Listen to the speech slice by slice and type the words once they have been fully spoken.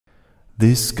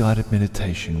This guided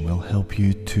meditation will help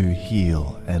you to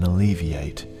heal and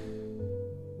alleviate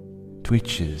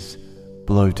twitches,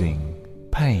 bloating,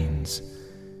 pains,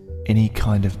 any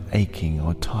kind of aching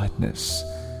or tightness,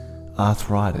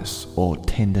 arthritis or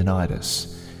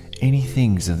tendonitis, any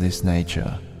things of this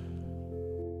nature.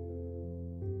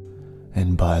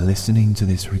 And by listening to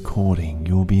this recording,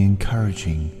 you'll be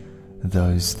encouraging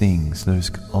those things,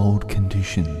 those old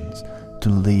conditions, to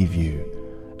leave you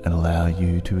and allow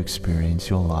you to experience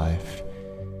your life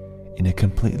in a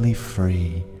completely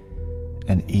free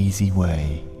and easy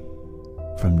way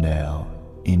from now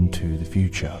into the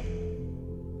future.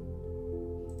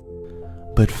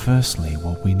 But firstly,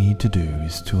 what we need to do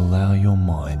is to allow your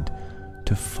mind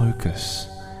to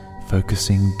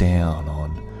focusing down on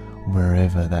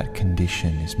wherever that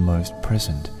condition is most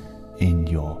present in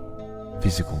your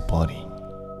physical body.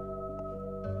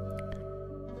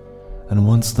 And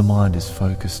once the mind is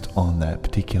focused on that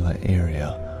particular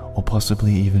area, or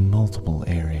possibly even multiple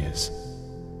areas,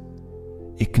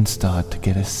 it can start to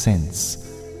get a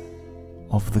sense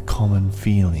of the common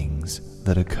feelings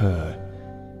that occur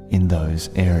in those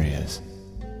areas.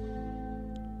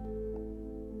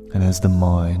 And as the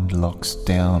mind locks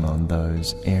down on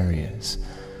those areas,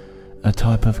 a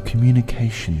type of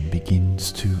communication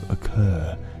begins to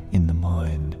occur in the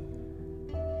mind,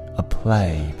 a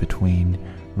play between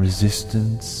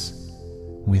resistance,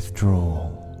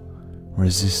 withdrawal,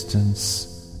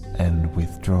 resistance and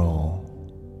withdrawal.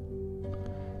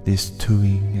 This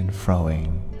toing and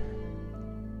froing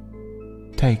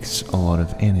takes a lot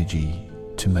of energy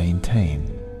to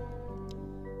maintain.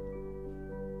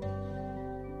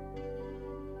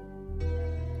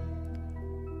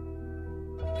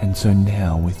 And so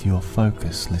now, with your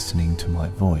focus listening to my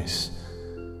voice,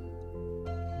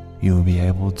 you will be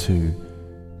able to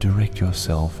direct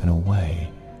yourself in a way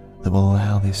that will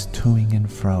allow this toing and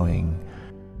froing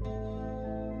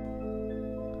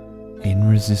in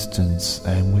resistance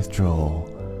and withdrawal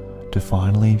to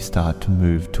finally start to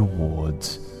move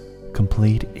towards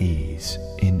complete ease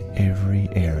in every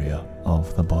area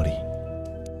of the body.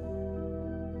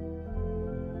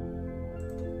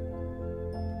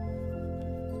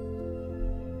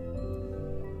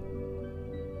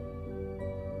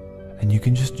 And you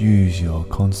can just use your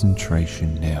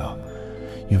concentration now,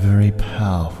 your very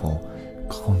powerful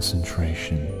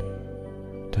concentration,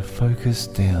 to focus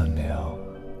down now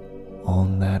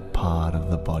on that part of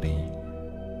the body.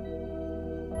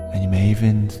 And you may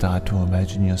even start to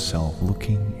imagine yourself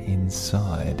looking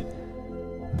inside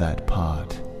that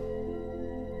part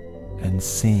and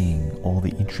seeing all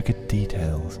the intricate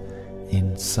details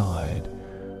inside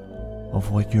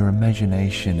of what your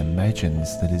imagination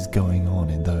imagines that is going on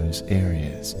in those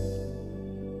areas.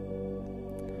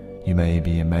 You may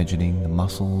be imagining the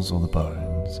muscles or the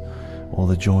bones, or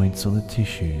the joints or the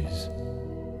tissues,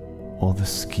 or the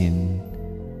skin,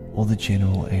 or the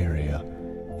general area.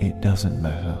 It doesn't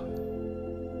matter.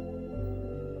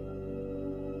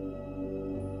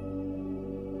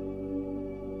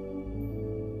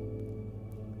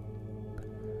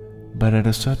 But at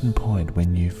a certain point,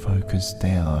 when you focus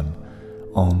down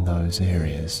on those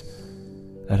areas,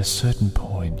 at a certain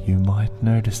point you might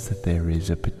notice that there is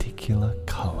a particular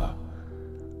color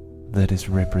that is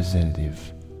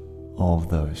representative of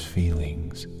those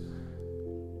feelings.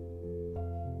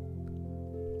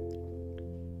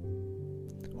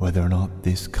 Whether or not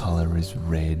this color is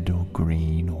red or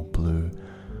green or blue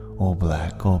or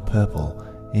black or purple,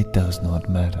 it does not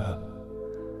matter.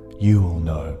 You will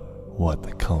know what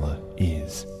the color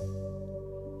is.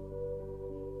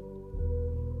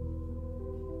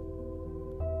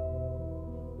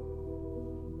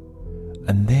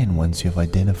 And then once you've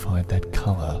identified that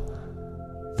color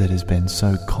that has been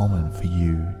so common for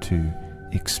you to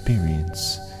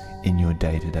experience in your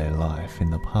day-to-day life in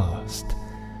the past,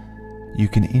 you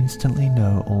can instantly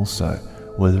know also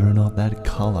whether or not that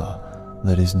color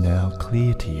that is now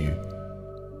clear to you,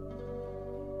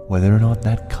 whether or not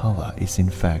that color is in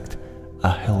fact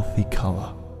a healthy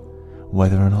color,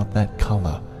 whether or not that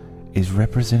color is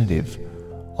representative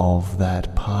of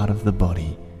that part of the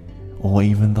body or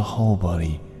even the whole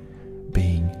body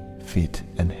being fit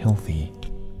and healthy.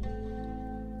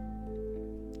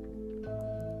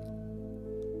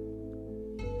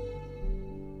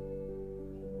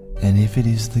 And if it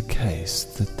is the case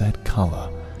that that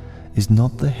color is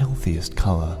not the healthiest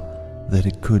color that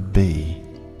it could be,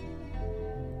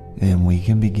 then we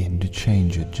can begin to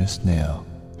change it just now,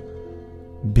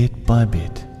 bit by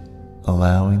bit,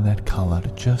 allowing that color to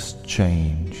just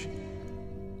change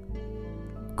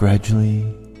gradually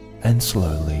and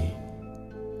slowly,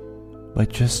 by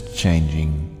just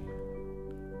changing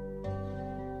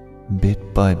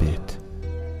bit by bit,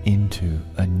 into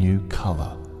a new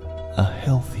color, a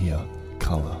healthier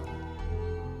color.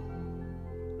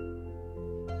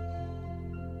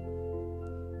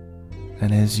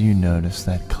 And as you notice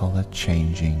that color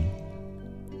changing,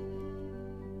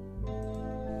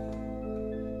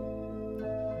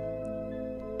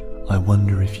 I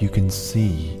wonder if you can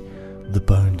see the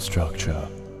bone structure,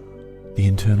 the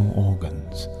internal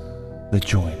organs, the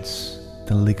joints,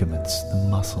 the ligaments, the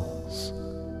muscles,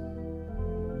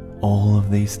 all of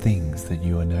these things that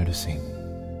you are noticing.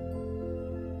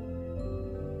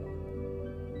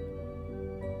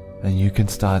 And you can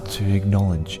start to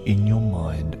acknowledge in your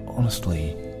mind,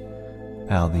 honestly,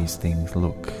 how these things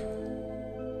look.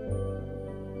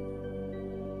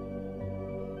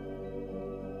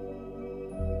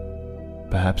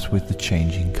 Perhaps with the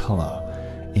changing color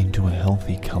into a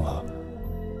healthy color,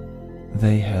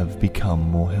 they have become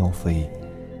more healthy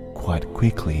quite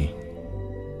quickly.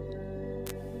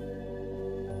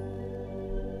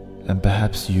 And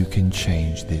perhaps you can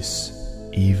change this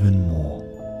even more.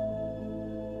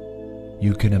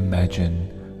 You can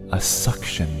imagine a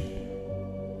suction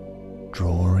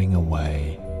drawing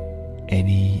away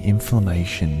any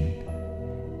inflammation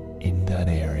in that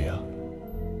area.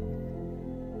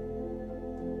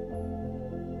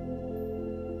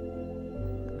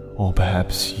 Or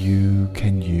perhaps you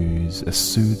can use a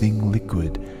soothing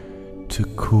liquid to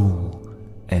cool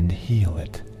and heal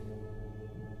it.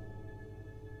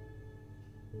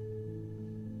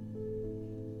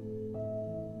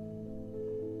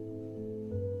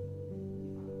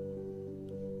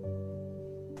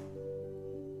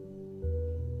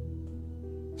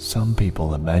 Some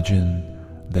people imagine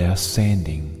they are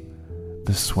sanding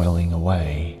the swelling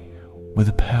away with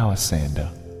a power sander.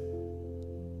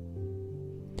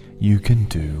 You can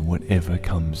do whatever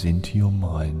comes into your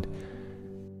mind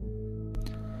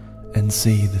and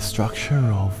see the structure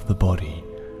of the body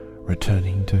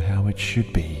returning to how it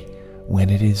should be when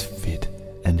it is fit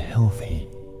and healthy.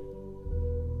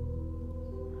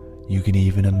 You can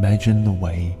even imagine the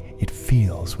way it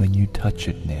feels when you touch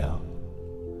it now.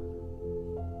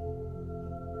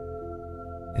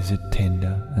 Is it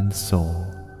tender and sore?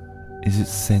 Is it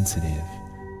sensitive?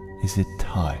 Is it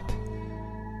tight?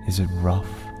 Is it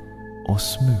rough or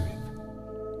smooth?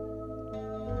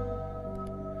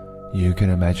 You can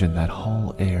imagine that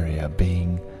whole area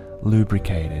being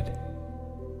lubricated,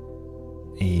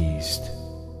 eased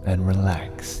and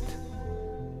relaxed,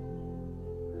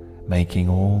 making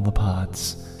all the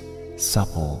parts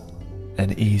supple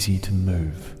and easy to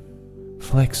move,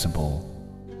 flexible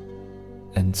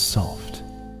and soft.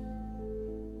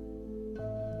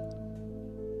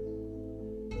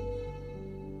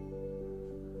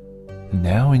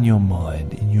 Now in your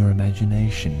mind, in your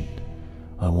imagination,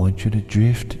 I want you to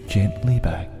drift gently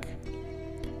back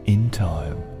in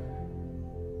time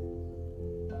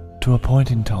to a point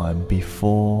in time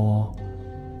before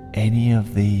any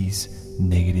of these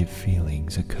negative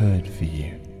feelings occurred for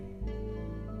you.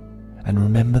 And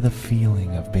remember the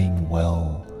feeling of being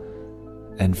well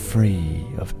and free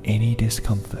of any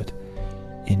discomfort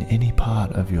in any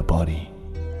part of your body.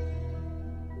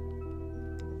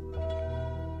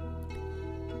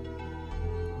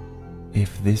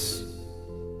 If this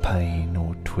pain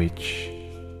or twitch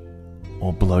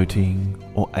or bloating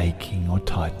or aching or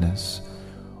tightness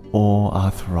or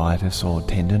arthritis or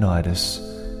tendonitis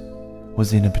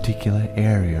was in a particular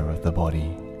area of the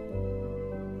body,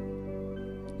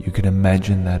 you can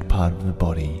imagine that part of the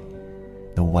body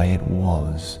the way it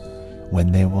was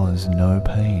when there was no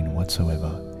pain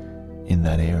whatsoever in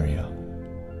that area.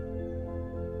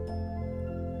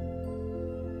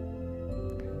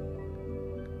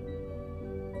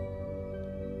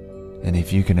 And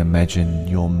if you can imagine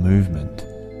your movement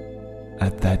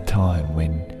at that time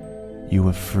when you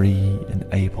were free and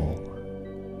able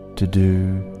to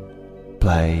do,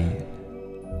 play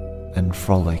and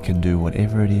frolic and do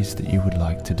whatever it is that you would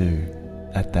like to do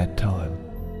at that time.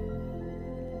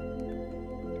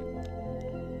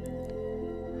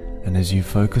 And as you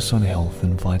focus on health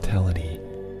and vitality,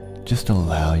 just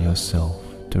allow yourself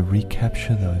to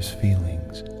recapture those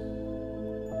feelings,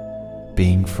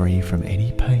 being free from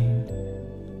any pain,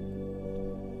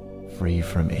 free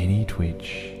from any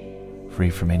twitch,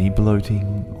 free from any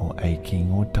bloating or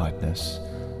aching or tightness,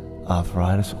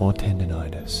 arthritis or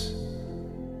tendonitis.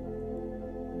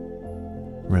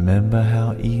 Remember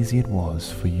how easy it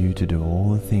was for you to do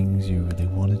all the things you really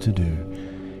wanted to do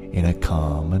in a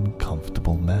calm and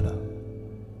comfortable manner.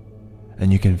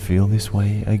 And you can feel this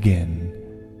way again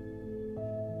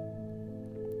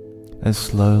as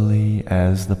slowly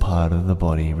as the part of the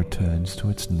body returns to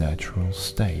its natural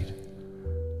state.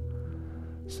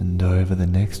 And over the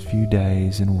next few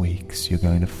days and weeks, you're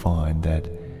going to find that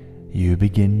you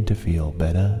begin to feel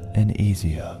better and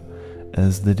easier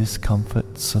as the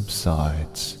discomfort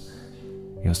subsides.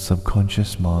 Your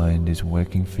subconscious mind is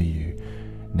working for you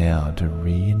now to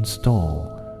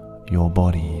reinstall your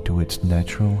body to its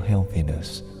natural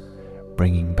healthiness,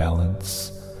 bringing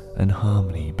balance and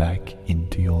harmony back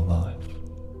into your life.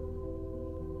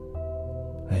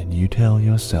 And you tell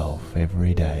yourself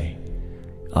every day,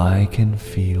 I can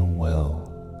feel well.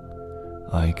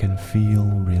 I can feel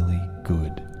really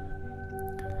good.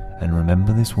 And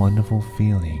remember this wonderful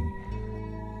feeling,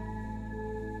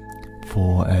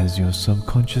 for as your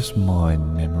subconscious mind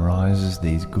memorizes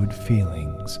these good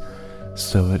feelings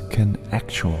so it can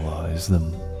actualize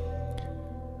them,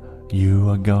 you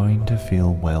are going to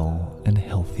feel well and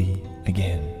healthy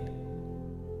again.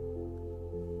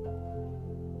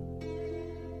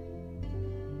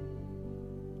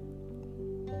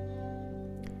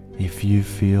 If you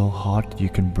feel hot, you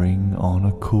can bring on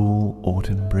a cool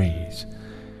autumn breeze.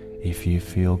 If you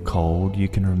feel cold, you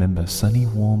can remember sunny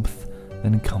warmth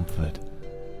and comfort.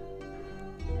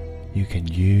 You can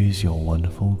use your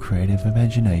wonderful creative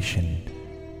imagination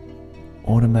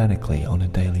automatically on a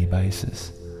daily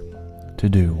basis to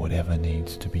do whatever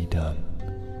needs to be done.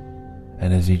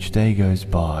 And as each day goes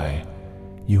by,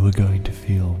 you are going to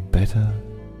feel better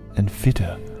and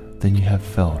fitter than you have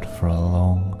felt for a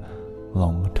long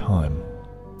time.